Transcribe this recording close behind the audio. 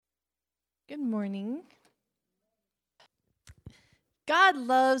Good morning. God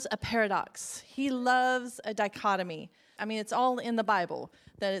loves a paradox. He loves a dichotomy. I mean, it's all in the Bible,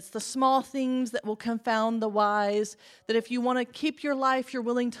 that it's the small things that will confound the wise, that if you want to keep your life, you're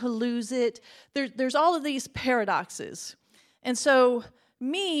willing to lose it. There's all of these paradoxes. And so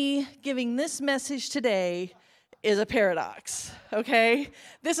me giving this message today is a paradox, okay?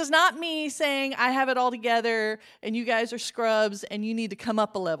 This is not me saying I have it all together and you guys are scrubs and you need to come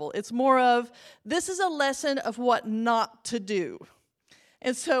up a level. It's more of, this is a lesson of what not to do.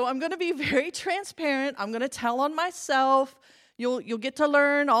 And so I'm going to be very transparent. I'm going to tell on myself. You'll get to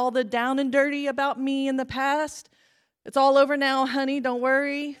learn all the down and dirty about me in the past. It's all over now, honey. Don't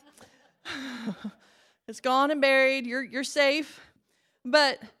worry. It's gone and buried. You're safe.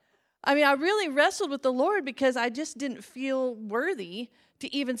 But I mean, I really wrestled with the Lord because I just didn't feel worthy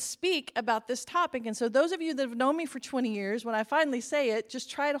to even speak about this topic. And so those of you that have known me for 20 years, when I finally say it, just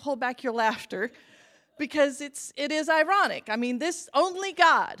try to hold back your laughter because it is ironic. I mean, this only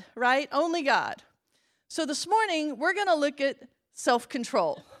God, right? Only God. So this morning, we're going to look at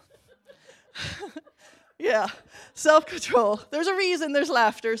self-control. Yeah, self-control. There's a reason there's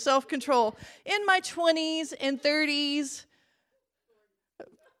laughter, self-control. In my 20s and 30s,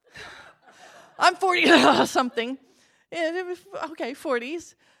 I'm 40 something. Okay,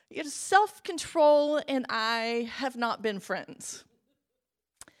 40s. Self-control and I have not been friends.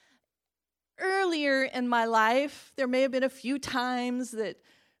 Earlier in my life, there may have been a few times that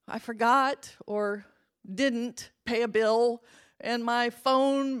I forgot or didn't pay a bill, and my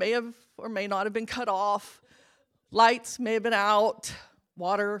phone may have or may not have been cut off. Lights may have been out.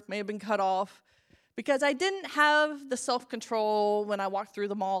 Water may have been cut off because I didn't have the self-control when I walked through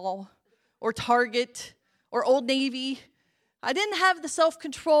the mall or Target, or Old Navy. I didn't have the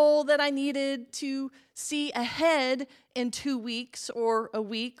self-control that I needed to see ahead in 2 weeks or a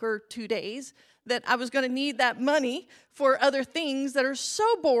week or 2 days, that I was going to need that money for other things that are so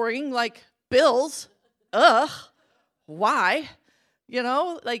boring, like bills. Why? Yeah,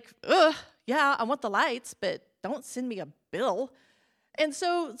 I want the lights, but don't send me a bill. And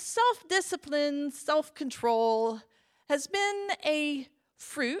so self-discipline, self-control has been a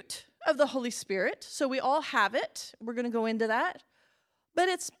fruit of the Holy Spirit. So we all have it. We're going to go into that. But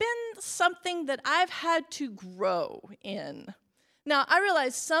it's been something that I've had to grow in. Now, I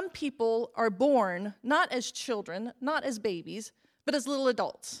realize some people are born not as children, not as babies, but as little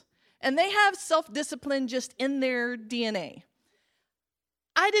adults. And they have self-discipline just in their DNA.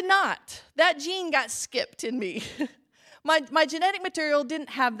 I did not. That gene got skipped in me. My genetic material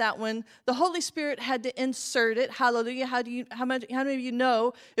didn't have that one. The Holy Spirit had to insert it. Hallelujah. How many of you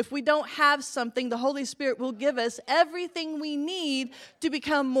know if we don't have something, the Holy Spirit will give us everything we need to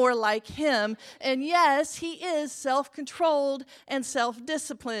become more like Him. And yes, He is self-controlled and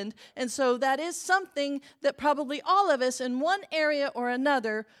self-disciplined. And so that is something that probably all of us in one area or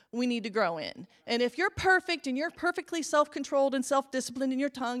another we need to grow in. And if you're perfect and you're perfectly self-controlled and self-disciplined in your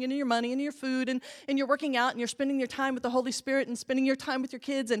tongue and in your money and in your food and you're working out and you're spending your time with the Holy Spirit and spending your time with your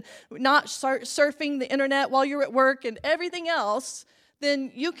kids and not surfing the internet while you're at work and everything else, then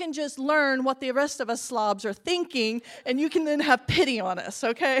you can just learn what the rest of us slobs are thinking and you can then have pity on us,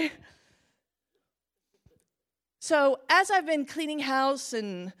 okay? So as I've been cleaning house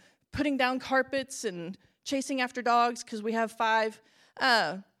and putting down carpets and chasing after dogs, because we have 5,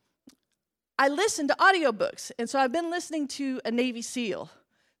 I listen to audiobooks, and so I've been listening to a Navy SEAL.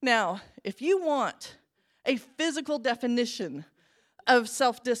 Now, if you want a physical definition of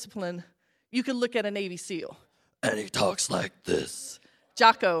self-discipline, you can look at a Navy SEAL. And he talks like this.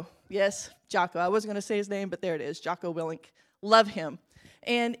 Jocko, yes, Jocko. I wasn't going to say his name, but there it is, Jocko Willink. Love him.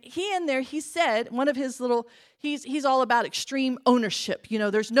 And he said, one of his he's all about extreme ownership. You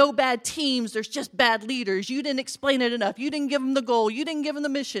know, there's no bad teams, there's just bad leaders. You didn't explain it enough. You didn't give them the goal. You didn't give them the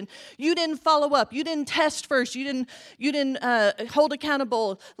mission. You didn't follow up. You didn't test first. You didn't hold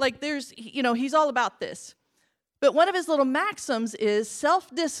accountable. Like he's all about this. But one of his little maxims is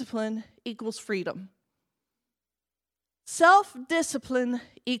self-discipline equals freedom. Self-discipline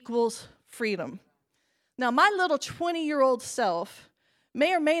equals freedom. Now, my little 20-year-old self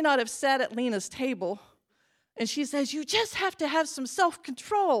may or may not have sat at Lena's table, and she says, you just have to have some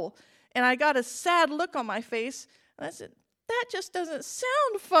self-control. And I got a sad look on my face, and I said, that just doesn't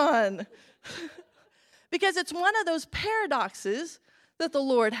sound fun. Because it's one of those paradoxes that the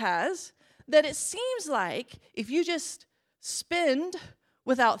Lord has, that it seems like if you just spend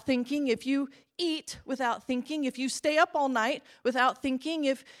without thinking, if you eat without thinking, if you stay up all night without thinking,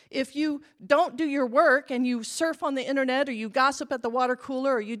 if you don't do your work and you surf on the internet or you gossip at the water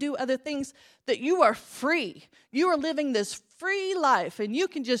cooler or you do other things, that you are free. You are living this free life and you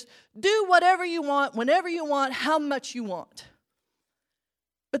can just do whatever you want, whenever you want, how much you want.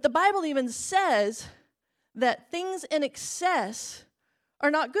 But the Bible even says that things in excess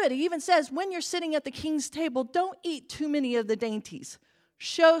are not good. It even says when you're sitting at the king's table, don't eat too many of the dainties.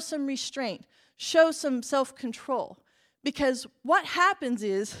 Show some restraint. Show some self-control. Because what happens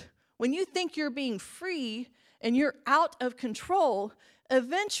is when you think you're being free and you're out of control,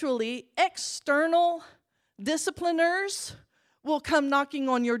 eventually external discipliners will come knocking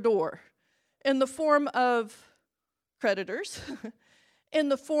on your door in the form of creditors, in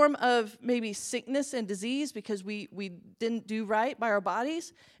the form of maybe sickness and disease because we didn't do right by our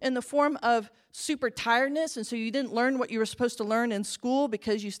bodies, in the form of super tiredness, and so you didn't learn what you were supposed to learn in school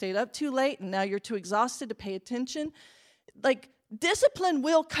because you stayed up too late and now you're too exhausted to pay attention. Like, discipline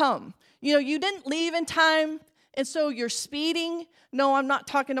will come. You know, you didn't leave in time, and so you're speeding. No, I'm not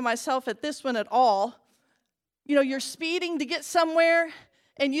talking to myself at this one at all. You know, you're speeding to get somewhere,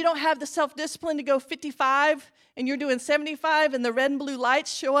 and you don't have the self-discipline to go 55, and you're doing 75, and the red and blue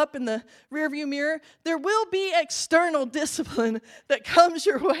lights show up in the rearview mirror. There will be external discipline that comes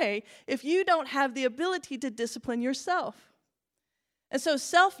your way if you don't have the ability to discipline yourself. And so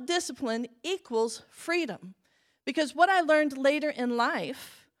self-discipline equals freedom. Because what I learned later in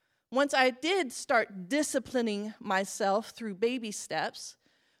life, once I did start disciplining myself through baby steps,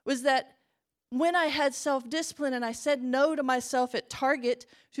 was that when I had self-discipline and I said no to myself at Target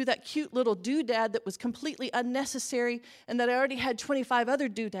to that cute little doodad that was completely unnecessary and that I already had 25 other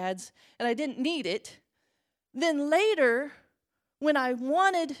doodads and I didn't need it, then later when I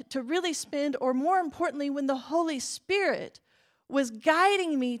wanted to really spend, or more importantly, when the Holy Spirit was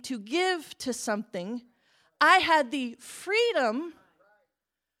guiding me to give to something, I had the freedom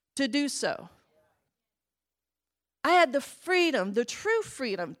to do so. I had the freedom, the true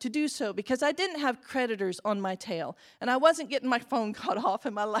freedom to do so because I didn't have creditors on my tail and I wasn't getting my phone cut off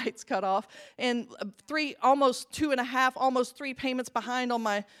and my lights cut off and almost 3 payments behind on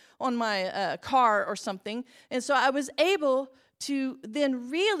my car or something. And so I was able to then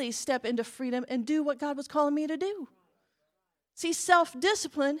really step into freedom and do what God was calling me to do. See,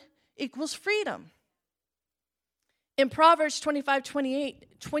 self-discipline equals freedom. In Proverbs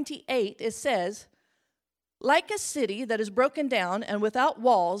 25:28, it says, like a city that is broken down and without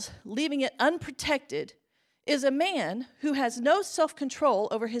walls, leaving it unprotected, is a man who has no self-control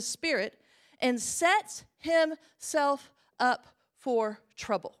over his spirit and sets himself up for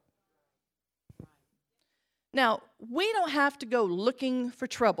trouble. Now, we don't have to go looking for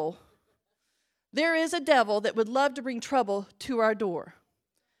trouble. There is a devil that would love to bring trouble to our door.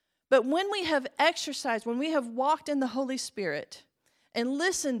 But when we have exercised, when we have walked in the Holy Spirit and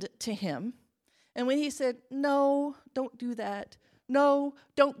listened to him, and when he said, no, don't do that. No,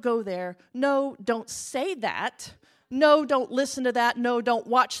 don't go there. No, don't say that. No, don't listen to that. No, don't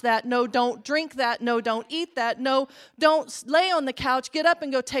watch that. No, don't drink that. No, don't eat that. No, don't lay on the couch. Get up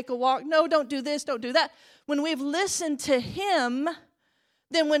and go take a walk. No, don't do this. Don't do that. When we've listened to him,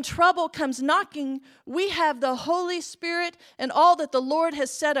 then when trouble comes knocking, we have the Holy Spirit and all that the Lord has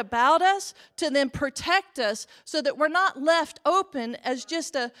said about us to then protect us so that we're not left open as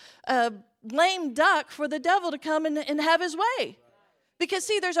just a lame duck for the devil to come and have his way. Because,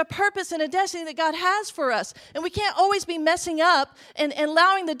 see, there's a purpose and a destiny that God has for us. And we can't always be messing up and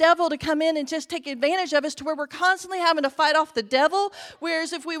allowing the devil to come in and just take advantage of us to where we're constantly having to fight off the devil.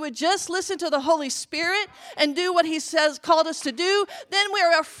 Whereas if we would just listen to the Holy Spirit and do what he says called us to do, then we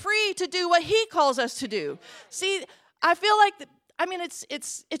are free to do what he calls us to do. See, I feel like,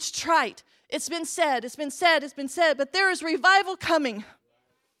 it's trite. It's been said, but there is revival coming.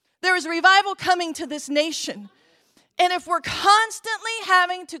 There is revival coming to this nation. And if we're constantly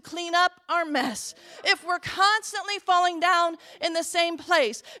having to clean up our mess, if we're constantly falling down in the same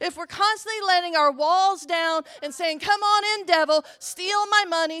place, if we're constantly letting our walls down and saying, come on in, devil, steal my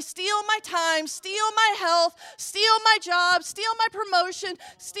money, steal my time, steal my health, steal my job, steal my promotion,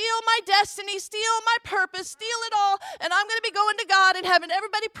 steal my destiny, steal my purpose, steal it all, and I'm going to be going to God and having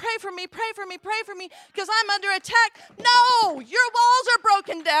everybody pray for me, because I'm under attack. No, your walls are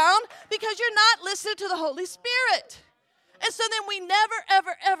broken down because you're not listening to the Holy Spirit. And so then we never,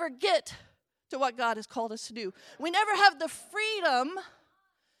 ever, ever get to what God has called us to do. We never have the freedom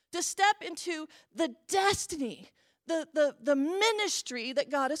to step into the destiny, the ministry that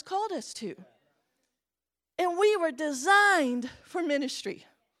God has called us to. And we were designed for ministry.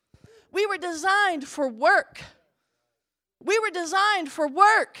 We were designed for work. We were designed for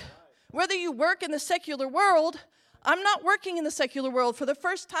work. Whether you work in the secular world, I'm not working in the secular world for the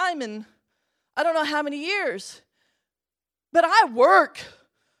first time in I don't know how many years. But I work.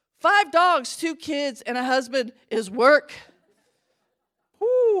 5 dogs, 2 kids, and a husband is work.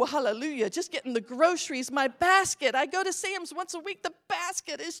 Ooh, hallelujah. Just getting the groceries, my basket. I go to Sam's once a week. The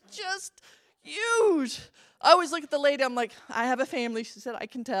basket is just huge. I always look at the lady. I'm like, I have a family. She said, I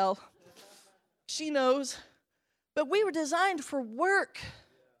can tell. She knows. But we were designed for work.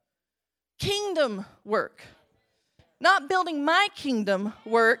 Kingdom work. Not building my kingdom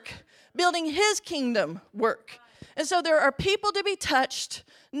work, building his kingdom work. And so there are people to be touched,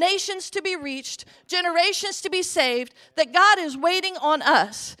 nations to be reached, generations to be saved, that God is waiting on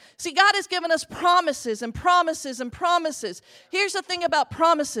us. See, God has given us promises and promises and promises. Here's the thing about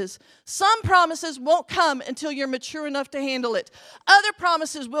promises. Some promises won't come until you're mature enough to handle it. Other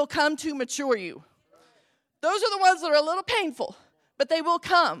promises will come to mature you. Those are the ones that are a little painful, but they will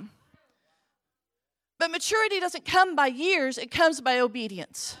come. But maturity doesn't come by years, it comes by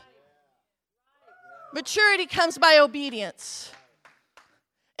obedience. Maturity comes by obedience.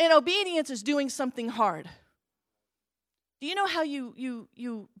 And obedience is doing something hard. Do you know how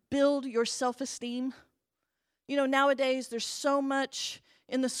you build your self-esteem? You know, nowadays there's so much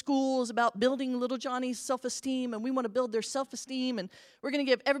in the schools about building little Johnny's self-esteem, and we want to build their self-esteem, and we're going to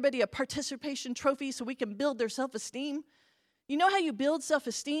give everybody a participation trophy so we can build their self-esteem. You know how you build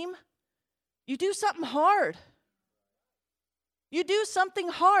self-esteem? You do something hard. You do something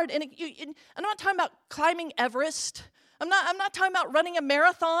hard, and I'm not talking about climbing Everest. I'm not talking about running a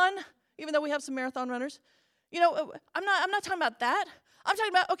marathon, even though we have some marathon runners. You know, I'm not talking about that. I'm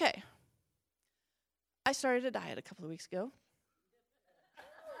talking about, okay, I started a diet a couple of weeks ago.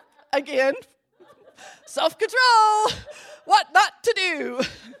 Again, self-control, what not to do.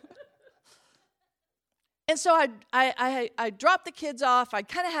 And so I dropped the kids off. I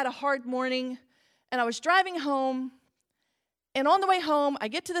kind of had a hard morning, and I was driving home. And on the way home, I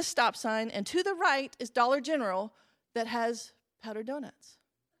get to the stop sign, and to the right is Dollar General that has powdered donuts.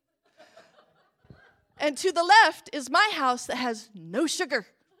 And to the left is my house that has no sugar.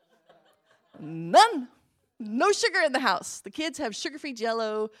 None. No sugar in the house. The kids have sugar-free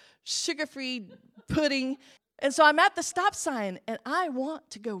Jell-O, sugar-free pudding. And so I'm at the stop sign, and I want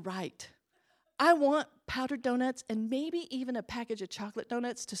to go right. I want powdered donuts and maybe even a package of chocolate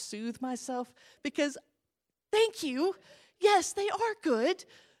donuts to soothe myself because, thank you, yes, they are good,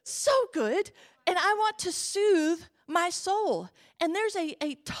 so good, and I want to soothe my soul. And there's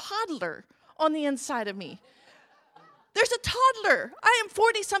a toddler on the inside of me. There's a toddler. I am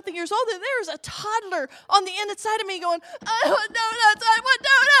 40-something years old, and there's a toddler on the inside of me going, I want donuts, I want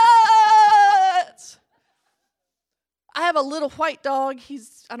donuts. I have a little white dog.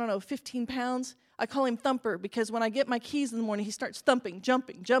 He's, 15 pounds. I call him Thumper because when I get my keys in the morning, he starts thumping,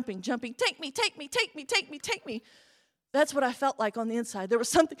 jumping. Take me. That's what I felt like on the inside. There was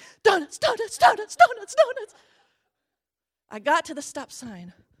something, donuts. I got to the stop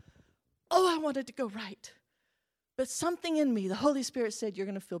sign. Oh, I wanted to go right. But something in me, the Holy Spirit said, you're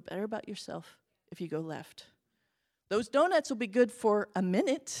going to feel better about yourself if you go left. Those donuts will be good for a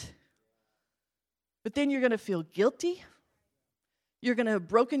minute, but then you're going to feel guilty. You're going to have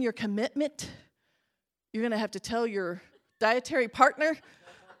broken your commitment. You're going to have to tell your dietary partner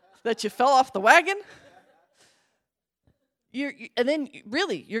that you fell off the wagon. And then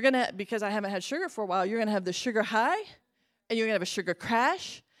really, you're going to, because I haven't had sugar for a while, you're going to have the sugar high, and you're going to have a sugar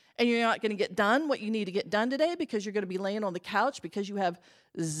crash, and you're not going to get done what you need to get done today because you're going to be laying on the couch because you have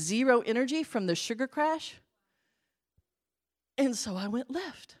zero energy from the sugar crash. And so I went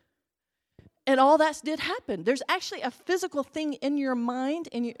left. And all that did happen. There's actually a physical thing in your mind,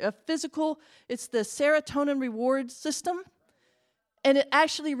 it's the serotonin reward system. And it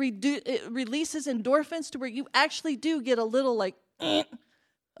actually it releases endorphins to where you actually do get a little a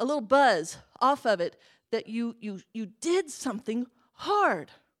little buzz off of it that you did something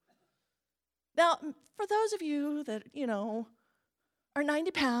hard. Now, for those of you that, are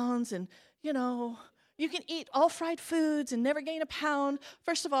 90 pounds and, you can eat all fried foods and never gain a pound.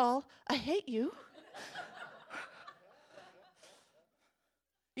 First of all, I hate you.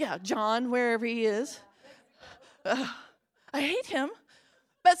 Yeah, John, wherever he is. I hate him.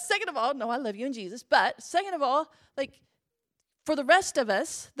 But second of all, no, I love you in Jesus. But second of all, for the rest of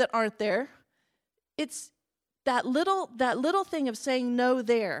us that aren't there, it's that little thing of saying no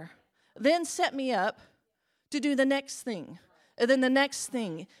there, then set me up to do the next thing. And then the next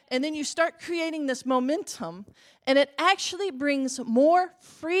thing. And then you start creating this momentum, and it actually brings more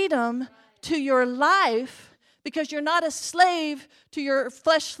freedom to your life because you're not a slave to your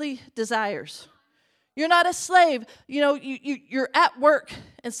fleshly desires. You're not a slave. You're at work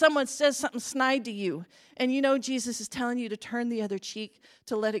and someone says something snide to you. And Jesus is telling you to turn the other cheek,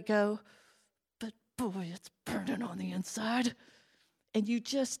 to let it go. But boy, it's burning on the inside. And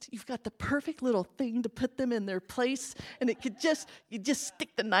you've got the perfect little thing to put them in their place. And you just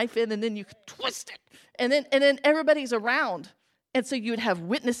stick the knife in and then you twist it. And then everybody's around. And so you would have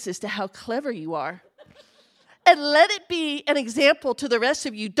witnesses to how clever you are. And let it be an example to the rest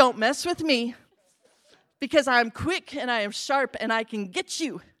of you. Don't mess with me, because I'm quick and I am sharp and I can get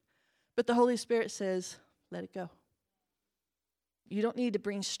you. But the Holy Spirit says, let it go. You don't need to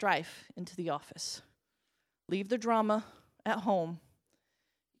bring strife into the office. Leave the drama at home.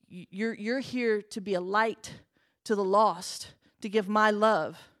 You're here to be a light to the lost, to give my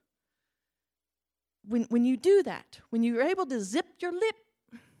love. When you do that, when you're able to zip your lip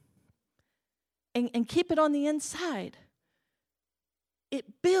and keep it on the inside,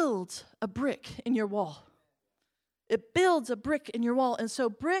 it builds a brick in your wall. It builds a brick in your wall. And so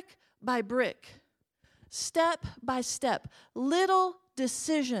brick by brick, step by step, little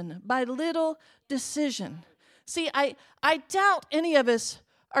decision by little decision. See, I doubt any of us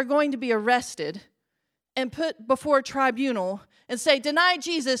are going to be arrested and put before a tribunal and say, deny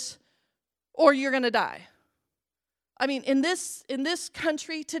Jesus or you're going to die. I mean, in this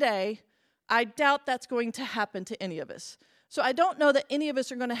country today, I doubt that's going to happen to any of us. So I don't know that any of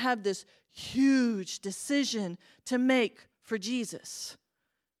us are going to have this huge decision to make for Jesus.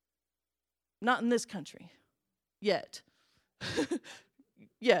 Not in this country. Yet.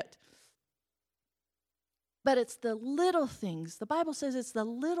 Yet. But it's the little things. The Bible says it's the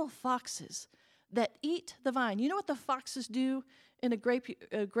little foxes that eat the vine. You know what the foxes do in a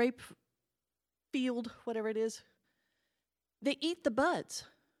grape field, whatever it is? They eat the buds.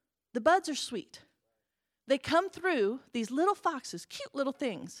 The buds are sweet. They come through, these little foxes, cute little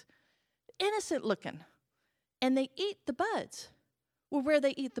things, innocent looking, and they eat the buds. Well, where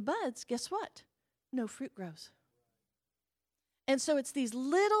they eat the buds, guess what? No fruit grows. And so it's these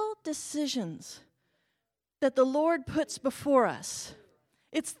little decisions that the Lord puts before us.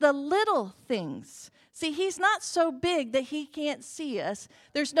 It's the little things. See, he's not so big that he can't see us.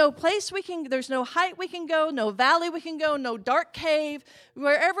 There's no height we can go, no valley we can go, no dark cave.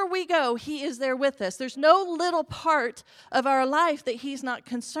 Wherever we go, he is there with us. There's no little part of our life that he's not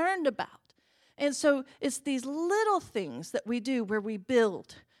concerned about. And so it's these little things that we do where we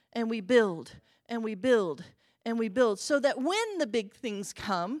build and we build and we build and we build, so that when the big things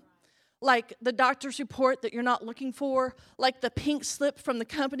come, like the doctor's report that you're not looking for, like the pink slip from the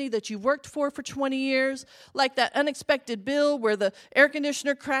company that you worked for 20 years, like that unexpected bill where the air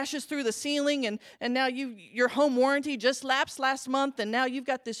conditioner crashes through the ceiling and now your home warranty just lapsed last month and now you've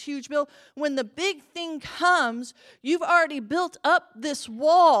got this huge bill. When the big thing comes, you've already built up this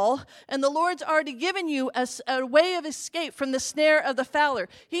wall and the Lord's already given you a way of escape from the snare of the fowler.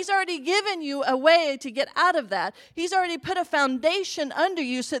 He's already given you a way to get out of that. He's already put a foundation under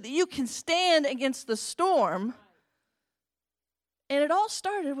you so that you can stand against the storm. And it all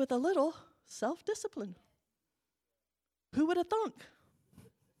started with a little self-discipline. Who would have thunk?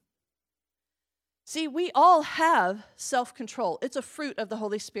 See, we all have self-control. It's a fruit of the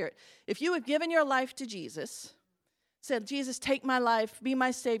Holy Spirit. If you have given your life to Jesus, said, Jesus, take my life, be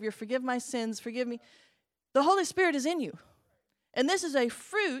my Savior, forgive my sins, forgive me, the Holy Spirit is in you. And this is a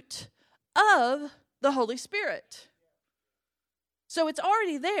fruit of the Holy Spirit. So it's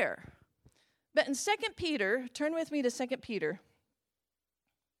already there. But in 2 Peter, turn with me to 2 Peter.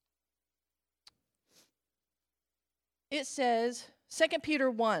 It says, 2 Peter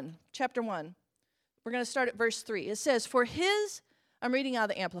 1, chapter 1. We're going to start at verse 3. It says, I'm reading out of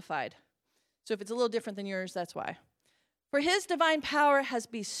the Amplified. So if it's a little different than yours, that's why. For his divine power has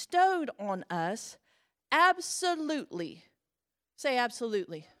bestowed on us absolutely. Say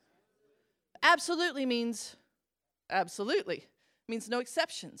absolutely. Absolutely means absolutely. It means no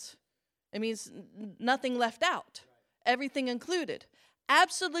exceptions. It means nothing left out, everything included.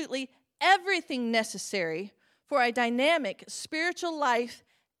 Absolutely everything necessary for a dynamic spiritual life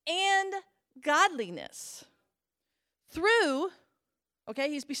and godliness.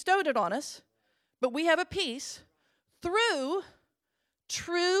 He's bestowed it on us, but we have a peace through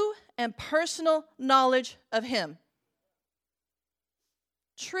true and personal knowledge of him.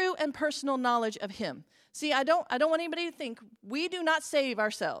 True and personal knowledge of him. See, I don't want anybody to think we do not save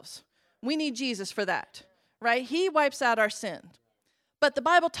ourselves. We need Jesus for that, right? He wipes out our sin. But the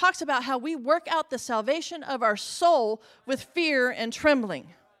Bible talks about how we work out the salvation of our soul with fear and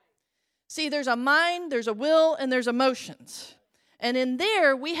trembling. See, there's a mind, there's a will, and there's emotions. And in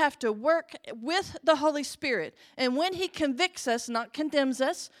there, we have to work with the Holy Spirit. And when he convicts us, not condemns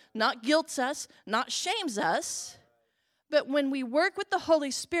us, not guilts us, not shames us, but when we work with the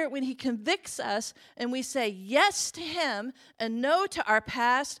Holy Spirit, when he convicts us and we say yes to him and no to our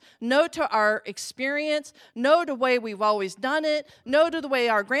past, no to our experience, no to the way we've always done it, no to the way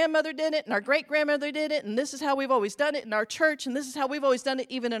our grandmother did it and our great-grandmother did it, and this is how we've always done it in our church, and this is how we've always done it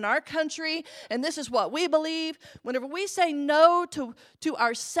even in our country, and this is what we believe. Whenever we say no to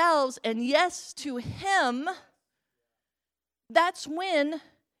ourselves and yes to him, that's when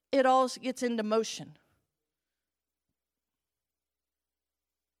it all gets into motion.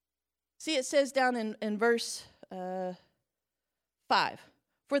 See, it says down in verse 5,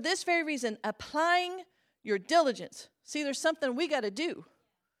 for this very reason, applying your diligence. See, there's something we got to do.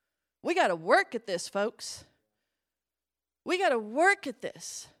 We got to work at this, folks. We got to work at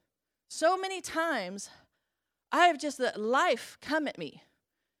this. So many times, I have just let life come at me.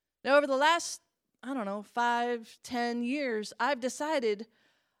 Now, over the last, 5, 10 years, I've decided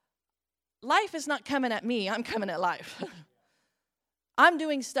life is not coming at me. I'm coming at life. I'm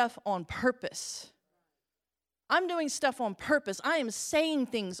doing stuff on purpose. I'm doing stuff on purpose. I am saying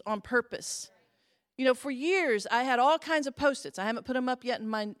things on purpose. For years, I had all kinds of Post-its. I haven't put them up yet in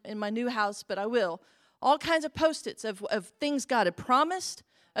my new house, but I will. All kinds of Post-its of things God had promised,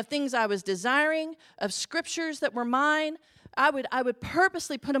 of things I was desiring, of scriptures that were mine. I would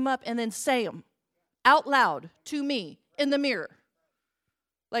purposely put them up and then say them out loud to me in the mirror.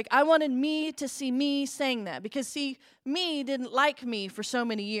 Like, I wanted me to see me saying that. Because, see, me didn't like me for so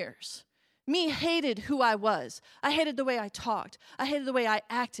many years. Me hated who I was. I hated the way I talked. I hated the way I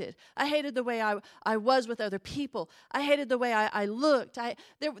acted. I hated the way I was with other people. I hated the way I looked.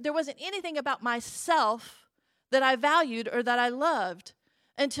 There wasn't anything about myself that I valued or that I loved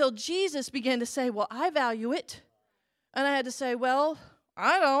until Jesus began to say, well, I value it. And I had to say, well,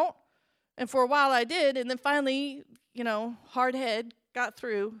 I don't. And for a while I did. And then finally, hard head, got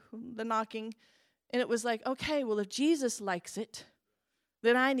through the knocking, and it was like, okay, well, if Jesus likes it,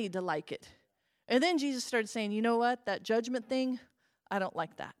 then I need to like it. And then Jesus started saying, you know what, that judgment thing, I don't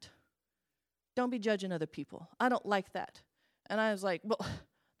like that. Don't be judging other people. I don't like that. And I was like, well,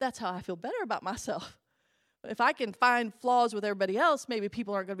 that's how I feel better about myself. If I can find flaws with everybody else, maybe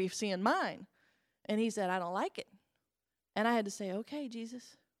people aren't going to be seeing mine. And he said, I don't like it. And I had to say, okay,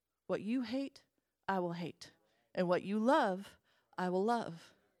 Jesus, what you hate, I will hate. And what you love, I will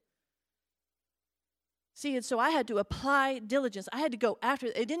love. See, and so I had to apply diligence. I had to go after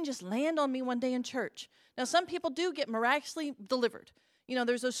it. It didn't just land on me one day in church. Now, some people do get miraculously delivered.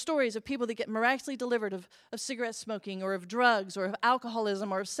 There's those stories of people that get miraculously delivered of cigarette smoking or of drugs or of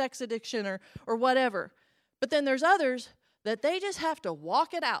alcoholism or of sex addiction or whatever. But then there's others that they just have to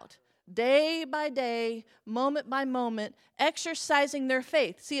walk it out day by day, moment by moment, exercising their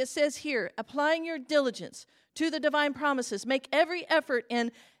faith. See, it says here, applying your diligence to the divine promises. Make every effort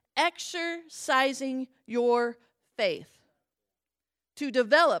in exercising your faith to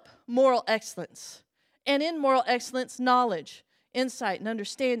develop moral excellence. And in moral excellence, knowledge, insight, and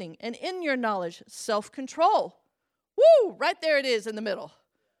understanding. And in your knowledge, self-control. Woo! Right there it is in the middle.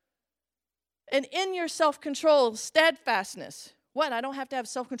 And in your self-control, steadfastness. What? I don't have to have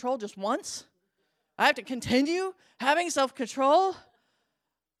self-control just once? I have to continue having self-control?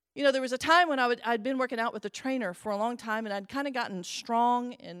 There was a time when I'd been working out with a trainer for a long time, and I'd kind of gotten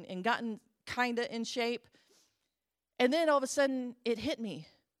strong and gotten kind of in shape. And then all of a sudden, it hit me.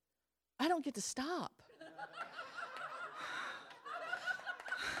 I don't get to stop.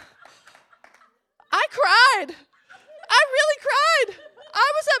 I cried. I really cried.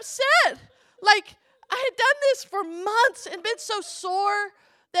 I was upset. Like, I had done this for months and been so sore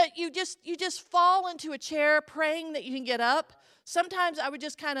that you just fall into a chair praying that you can get up. Sometimes I would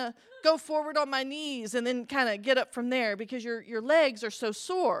just kind of go forward on my knees and then kind of get up from there because your legs are so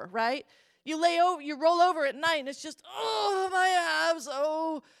sore, right? You roll over at night and it's just, oh, my abs,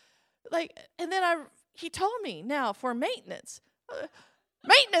 oh. And then he told me, now for maintenance.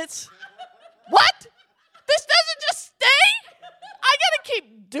 Maintenance? What? This doesn't just stay? I got to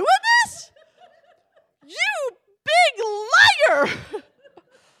keep doing this? You big liar!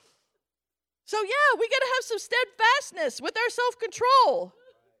 So yeah, we got to have some steadfastness with our self-control.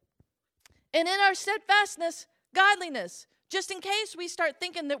 And in our steadfastness, godliness. Just in case we start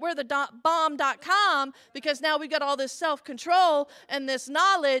thinking that we're the bomb.com because now we've got all this self-control and this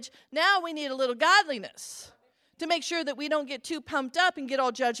knowledge, now we need a little godliness to make sure that we don't get too pumped up and get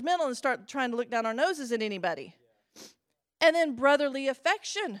all judgmental and start trying to look down our noses at anybody. And then brotherly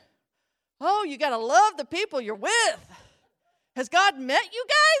affection. Oh, you got to love the people you're with. Has God met you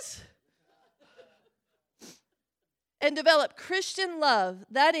guys? and develop Christian love.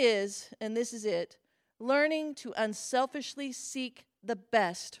 That is, and this is it, learning to unselfishly seek the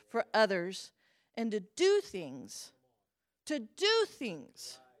best for others and to do things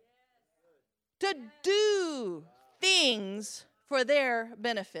for their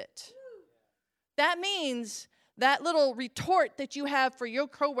benefit. That means that little retort that you have for your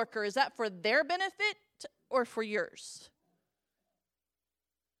coworker, is that for their benefit or for yours?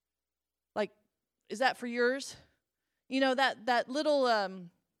 Like, is that for yours? You know, that little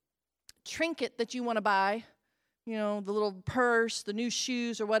trinket that you want to buy, you know, the little purse, the new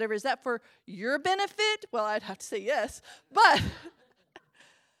shoes or whatever, is that for your benefit? Well, I'd have to say yes. But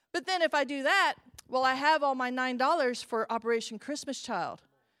then if I do that, well, I have all my $9 for Operation Christmas Child.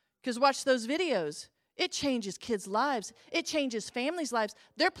 Because watch those videos. It changes kids' lives. It changes families' lives.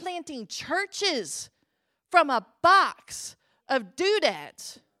 They're planting churches from a box of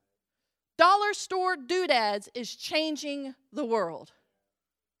doodads. Dollar store doodads is changing the world.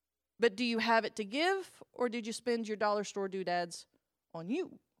 But do you have it to give, or did you spend your dollar store doodads on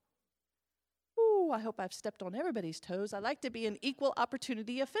you? Ooh, I hope I've stepped on everybody's toes. I like to be an equal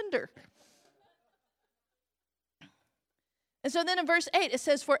opportunity offender. And so then in verse 8, it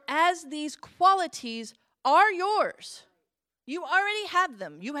says, for as these qualities are yours, you already have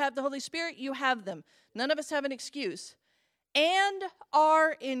them. You have the Holy Spirit, you have them. None of us have an excuse. And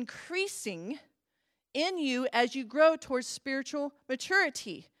are increasing in you as you grow towards spiritual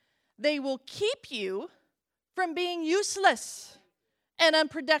maturity. They will keep you from being useless and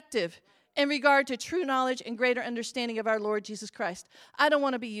unproductive in regard to true knowledge and greater understanding of our Lord Jesus Christ. I don't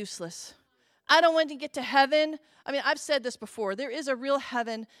want to be useless. I don't want to get to heaven. I mean, I've said this before. There is a real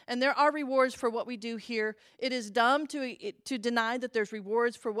heaven, and there are rewards for what we do here. It is dumb to deny that there's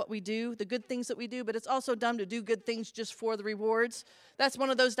rewards for what we do, the good things that we do, but it's also dumb to do good things just for the rewards. That's one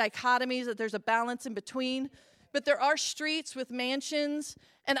of those dichotomies, that there's a balance in between. But there are streets with mansions,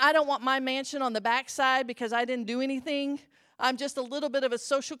 and I don't want my mansion on the backside because I didn't do anything. I'm just a little bit of a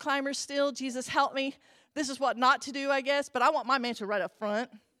social climber still. Jesus, help me. This is what not to do, I guess, but I want my mansion right up front.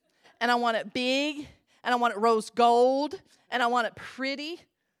 And I want it big, and I want it rose gold, and I want it pretty.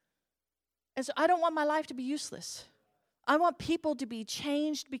 And so I don't want my life to be useless. I want people to be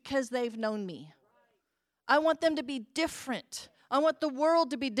changed because they've known me. I want them to be different. I want the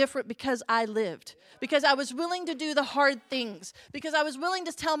world to be different because I lived, because I was willing to do the hard things, because I was willing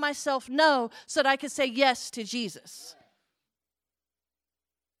to tell myself no so that I could say yes to Jesus.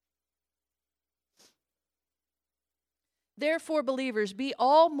 Therefore, believers, be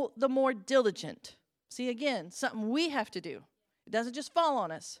all the more diligent. See, again, something we have to do. It doesn't just fall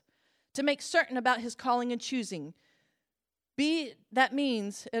on us. To make certain about his calling and choosing. That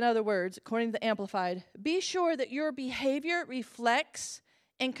means, in other words, according to the Amplified, be sure that your behavior reflects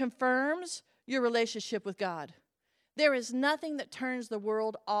and confirms your relationship with God. There is nothing that turns the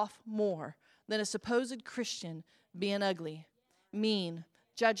world off more than a supposed Christian being ugly, mean,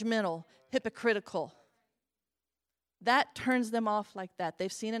 judgmental, hypocritical. That turns them off like that.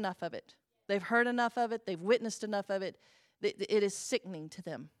 They've seen enough of it. They've heard enough of it. They've witnessed enough of it. It is sickening to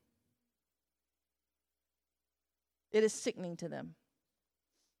them. It is sickening to them.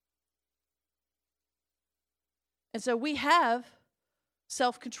 And so we have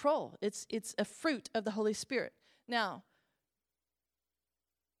self-control. It's a fruit of the Holy Spirit. Now,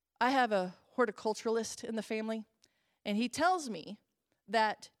 I have a horticulturalist in the family, and he tells me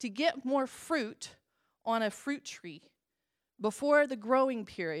that to get more fruit on a fruit tree, before the growing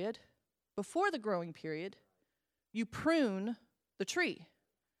period, you prune the tree.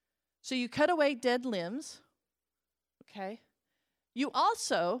 So you cut away dead limbs, okay? You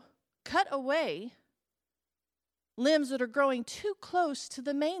also cut away limbs that are growing too close to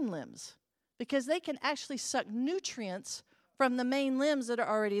the main limbs because they can actually suck nutrients from the main limbs that are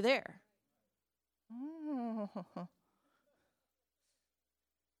already there.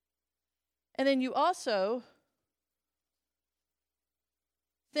 And then you also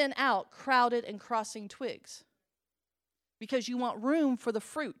thin out crowded and crossing twigs because you want room for the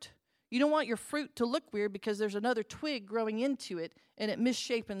fruit. You don't want your fruit to look weird because there's another twig growing into it and it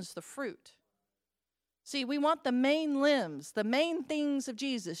misshapens the fruit. See, we want the main limbs, the main things of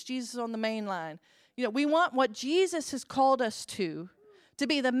Jesus. Jesus on the main line. You know, we want what Jesus has called us to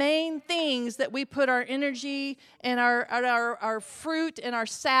be the main things that we put our energy and our fruit and our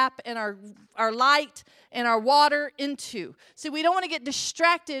sap and our light and our water into. See, we don't want to get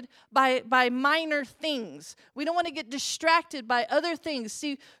distracted by minor things. We don't want to get distracted by other things.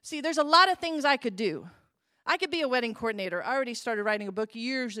 See, there's a lot of things I could do. I could be a wedding coordinator. I already started writing a book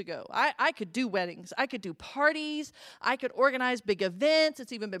years ago. I could do weddings. I could do parties. I could organize big events.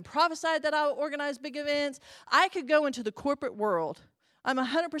 It's even been prophesied that I'll organize big events. I could go into the corporate world. I'm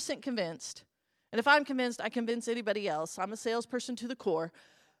 100% convinced. And if I'm convinced, I convince anybody else. I'm a salesperson to the core.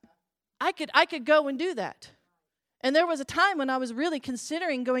 I could go and do that. And there was a time when I was really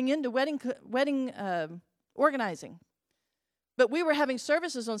considering going into wedding organizing. But we were having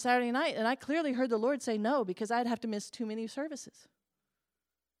services on Saturday night, and I clearly heard the Lord say no because I'd have to miss too many services.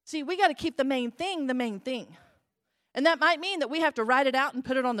 See, we got to keep the main thing the main thing. And that might mean that we have to write it out and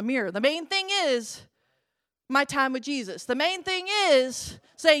put it on the mirror. The main thing is my time with Jesus. The main thing is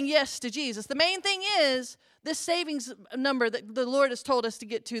saying yes to Jesus. The main thing is this savings number that the Lord has told us to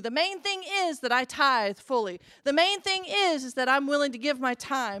get to. The main thing is that I tithe fully. The main thing is that I'm willing to give my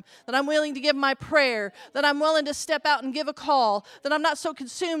time, that I'm willing to give my prayer, that I'm willing to step out and give a call, that I'm not so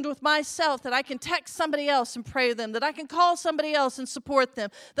consumed with myself that I can text somebody else and pray with them, that I can call somebody else and support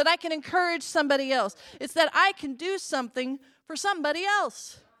them, that I can encourage somebody else. It's that I can do something for somebody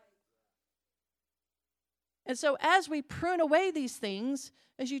else. And so as we prune away these things,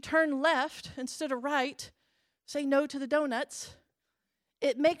 as you turn left instead of right, say no to the donuts,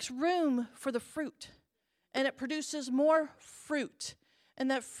 it makes room for the fruit, and it produces more fruit.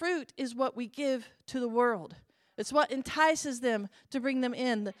 And that fruit is what we give to the world. It's what entices them to bring them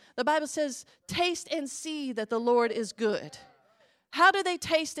in. The Bible says, taste and see that the Lord is good. How do they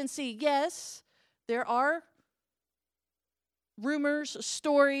taste and see? Yes, there are rumors,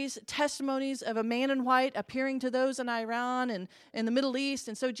 stories, testimonies of a man in white appearing to those in Iran and in the Middle East.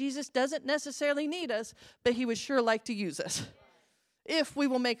 And so Jesus doesn't necessarily need us, but he would sure like to use us if we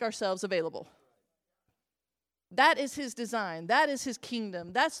will make ourselves available. That is his design. That is his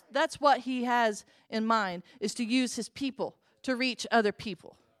kingdom. That's what he has in mind, is to use his people to reach other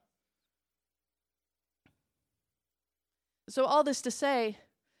people. So all this to say,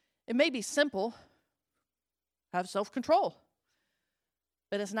 it may be simple, have self-control.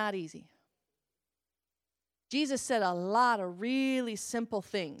 But it's not easy. Jesus said a lot of really simple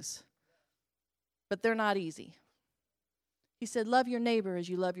things, but they're not easy. He said, love your neighbor as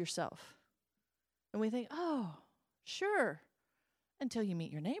you love yourself. And we think, oh, sure, until you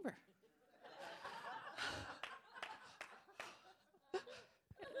meet your neighbor.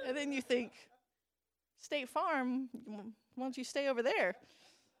 And then you think, State Farm, why don't you stay over there?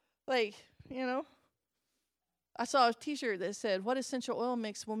 Like, you know. I saw a T-shirt that said, what essential oil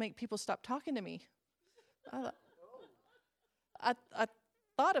mix will make people stop talking to me? I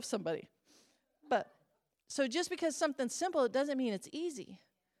thought of somebody. But so just because something's simple, it doesn't mean it's easy.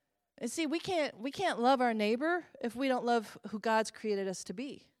 And see, we can't love our neighbor if we don't love who God's created us to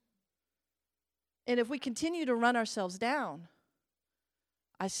be. And if we continue to run ourselves down,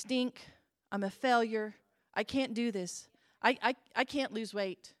 I stink, I'm a failure, I can't do this, I can't lose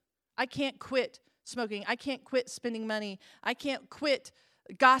weight, I can't quit smoking, I can't quit spending money, I can't quit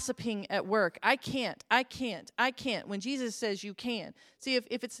gossiping at work, I can't. When Jesus says you can. See,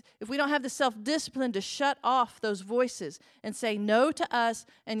 if we don't have the self-discipline to shut off those voices and say no to us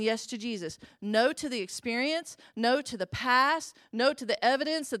and yes to Jesus, no to the experience, no to the past, no to the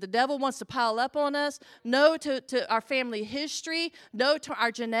evidence that the devil wants to pile up on us, no to our family history, no to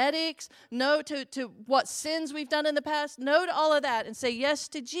our genetics, no to what sins we've done in the past, no to all of that, and say yes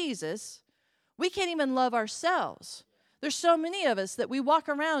to Jesus, we can't even love ourselves. There's so many of us that we walk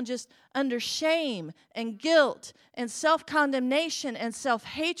around just under shame and guilt and self-condemnation and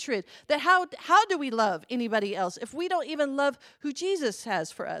self-hatred. That how do we love anybody else if we don't even love who Jesus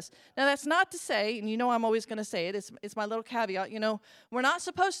has for us? Now, that's not to say, and you know I'm always going to say it, it's my little caveat, we're not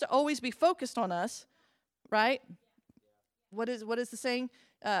supposed to always be focused on us, right? What is the saying?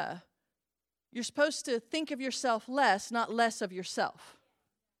 You're supposed to think of yourself less, not less of yourself.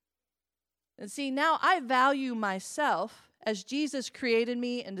 And see, now I value myself as Jesus created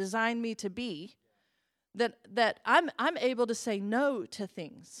me and designed me to be, that I'm able to say no to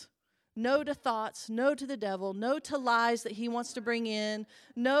things. No to thoughts, no to the devil, no to lies that he wants to bring in,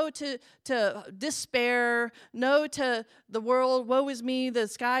 no to despair, no to the world, woe is me, the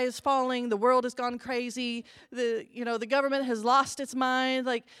sky is falling, the world has gone crazy, the government has lost its mind,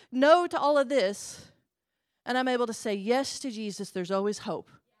 like no to all of this. And I'm able to say yes to Jesus, there's always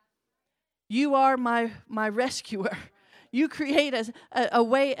hope. You are my rescuer. You create a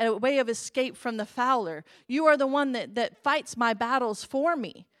way of escape from the fowler. You are the one that fights my battles for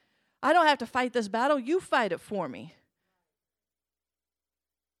me. I don't have to fight this battle. You fight it for me.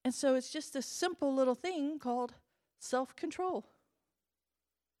 And so it's just a simple little thing called self-control.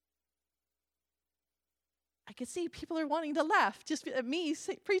 I can see people are wanting to laugh just at me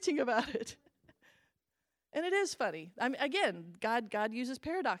preaching about it. And it is funny. I mean, again, God uses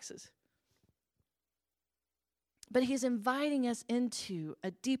paradoxes. But he's inviting us into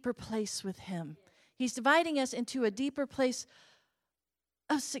a deeper place with him. He's inviting us into a deeper place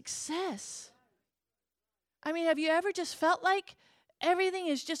of success. I mean, have you ever just felt like everything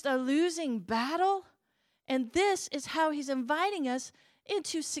is just a losing battle? And this is how he's inviting us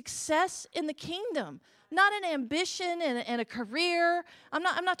into success in the kingdom. Not an ambition and a career. I'm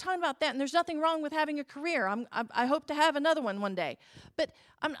not talking about that. And there's nothing wrong with having a career. I hope to have another one day. But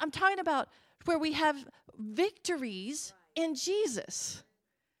I'm talking about where we have victories in Jesus,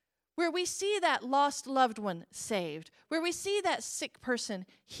 where we see that lost loved one saved, where we see that sick person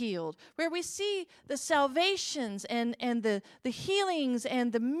healed, where we see the salvations and the healings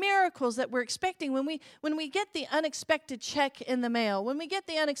and the miracles that we're expecting when we get the unexpected check in the mail, when we get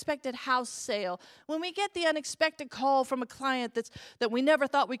the unexpected house sale, when we get the unexpected call from a client that we never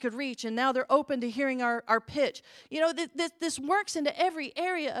thought we could reach, and now they're open to hearing our pitch. You know, this works into every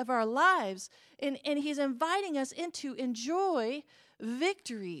area of our lives, and he's inviting us into enjoy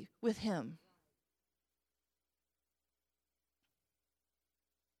victory with him.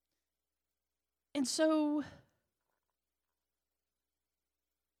 And so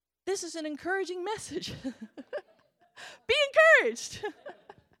this is an encouraging message. Be encouraged.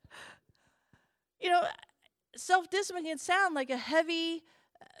 You know, self-discipline can sound like a heavy,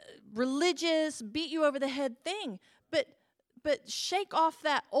 religious, beat you over the head thing, but shake off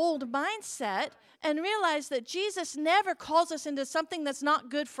that old mindset and realize that Jesus never calls us into something that's not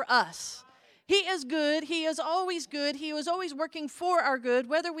good for us. He is good. He is always good. He is always working for our good,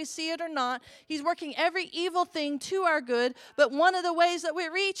 whether we see it or not. He's working every evil thing to our good, but one of the ways that we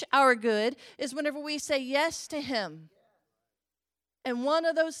reach our good is whenever we say yes to him. And one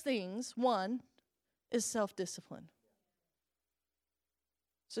of those things, is self-discipline.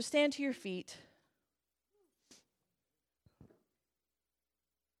 So stand to your feet.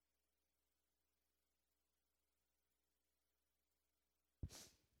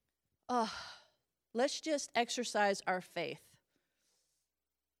 Let's just exercise our faith.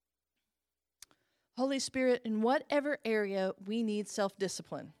 Holy Spirit, in whatever area we need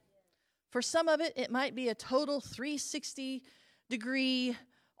self-discipline. For some of it, it might be a total 360-degree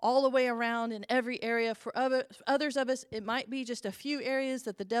all the way around in every area. For others of us, it might be just a few areas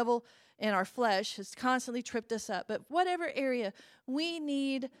that the devil and our flesh has constantly tripped us up. But whatever area we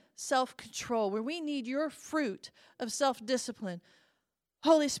need self-control, where we need your fruit of self-discipline,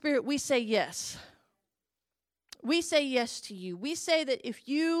 Holy Spirit, we say yes. We say yes to you. We say that if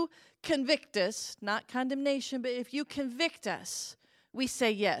you convict us, not condemnation, but if you convict us, we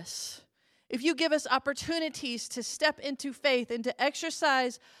say yes. If you give us opportunities to step into faith and to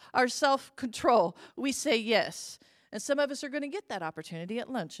exercise our self-control, we say yes. And some of us are going to get that opportunity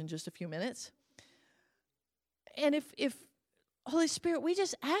at lunch in just a few minutes. And if Holy Spirit, we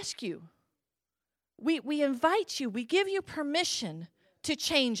just ask you, we invite you, we give you permission to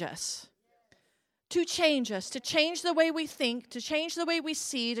change us, to change the way we think, to change the way we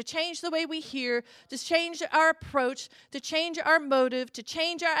see, to change the way we hear, to change our approach, to change our motive, to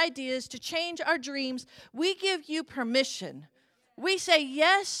change our ideas, to change our dreams. We give you permission. We say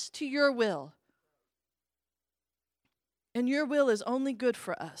yes to your will. And your will is only good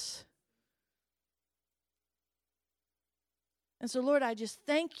for us. And so, Lord, I just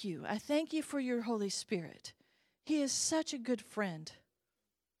thank you. I thank you for your Holy Spirit. He is such a good friend.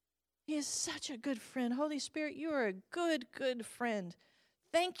 He is such a good friend. Holy Spirit, you are a good, good friend.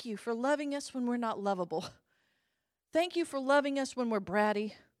 Thank you for loving us when we're not lovable. Thank you for loving us when we're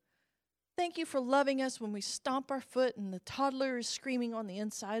bratty. Thank you for loving us when we stomp our foot and the toddler is screaming on the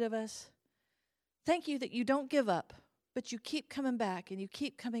inside of us. Thank you that you don't give up, but you keep coming back and you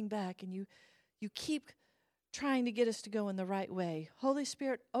keep coming back and you keep trying to get us to go in the right way. Holy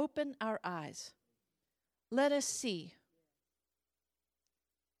Spirit, open our eyes. Let us see.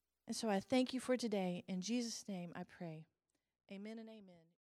 And so I thank you for today. In Jesus' name I pray. Amen and amen.